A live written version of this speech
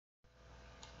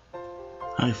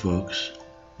Hi folks,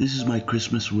 this is my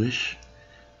Christmas wish,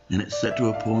 and it's set to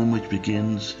a poem which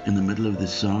begins in the middle of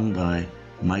this song by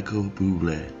Michael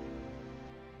Bublé.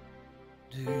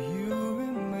 Do you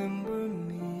remember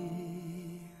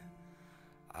me?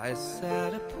 I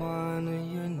sat upon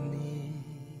your knee.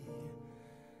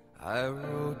 I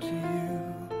wrote to you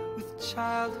with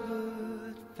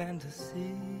childhood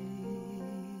fantasies.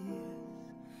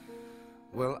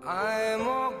 Well, I'm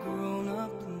all grown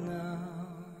up now.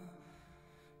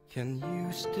 Can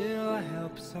you still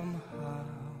help somehow?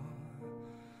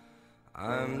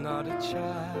 I'm not a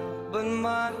child, but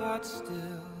my heart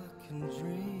still can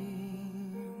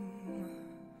dream.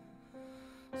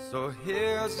 So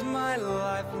here's my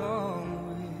lifelong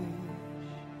wish,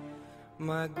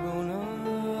 my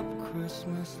grown-up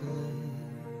Christmas list.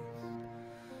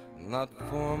 Not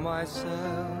for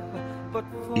myself, but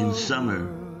for In summer,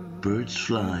 birds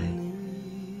fly.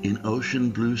 In ocean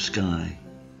blue sky,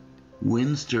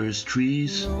 wind stirs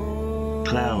trees,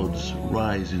 clouds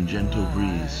rise in gentle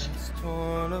breeze.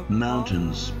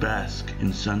 Mountains bask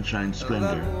in sunshine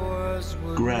splendor.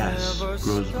 Grass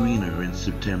grows greener in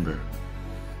September.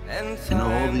 In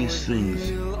all these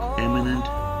things, eminent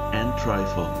and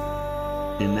trifle,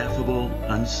 ineffable,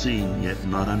 unseen yet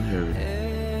not unheard,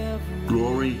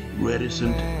 glory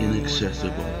reticent,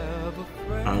 inaccessible,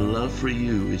 our love for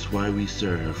you is why we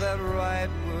serve.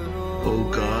 O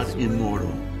God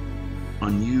immortal,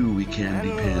 on you we can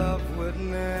depend.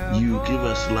 You give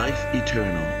us life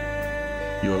eternal.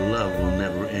 Your love will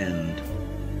never end.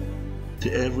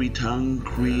 To every tongue,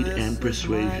 creed, and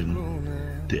persuasion,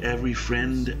 to every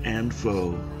friend and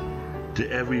foe, to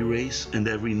every race and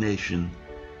every nation,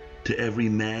 to every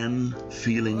man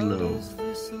feeling low,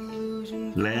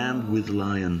 lamb with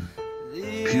lion,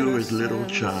 pure as little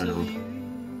child,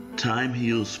 time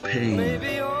heals pain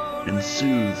and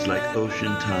soothes like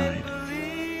ocean tide.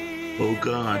 O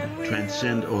God,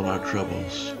 transcend all our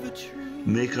troubles.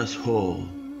 Make us whole.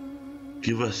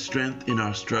 Give us strength in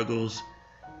our struggles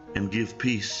and give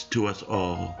peace to us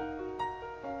all.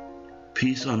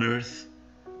 Peace on earth,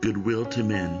 goodwill to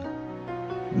men.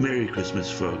 Merry Christmas,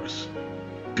 folks.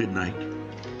 Good night.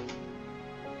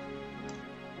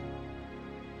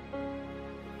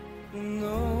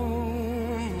 No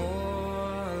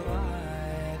more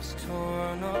lives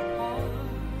torn apart,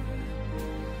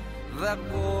 that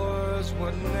wars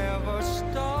would never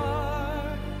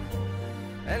start,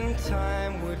 and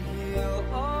time would heal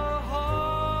our hearts.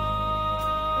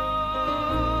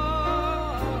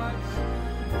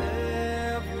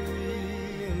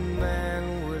 Every man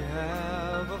would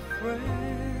have a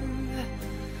friend,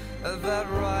 that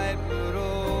right would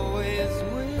always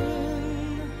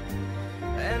win,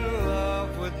 and love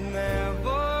would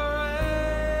never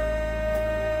end.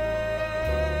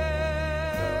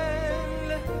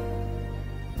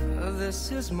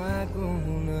 This is my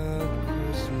grown-up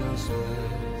Christmas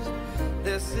list.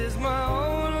 This is my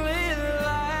only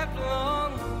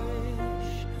lifelong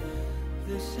wish.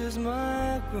 This is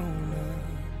my grown-up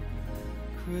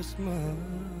Christmas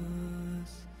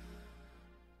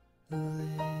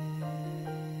list.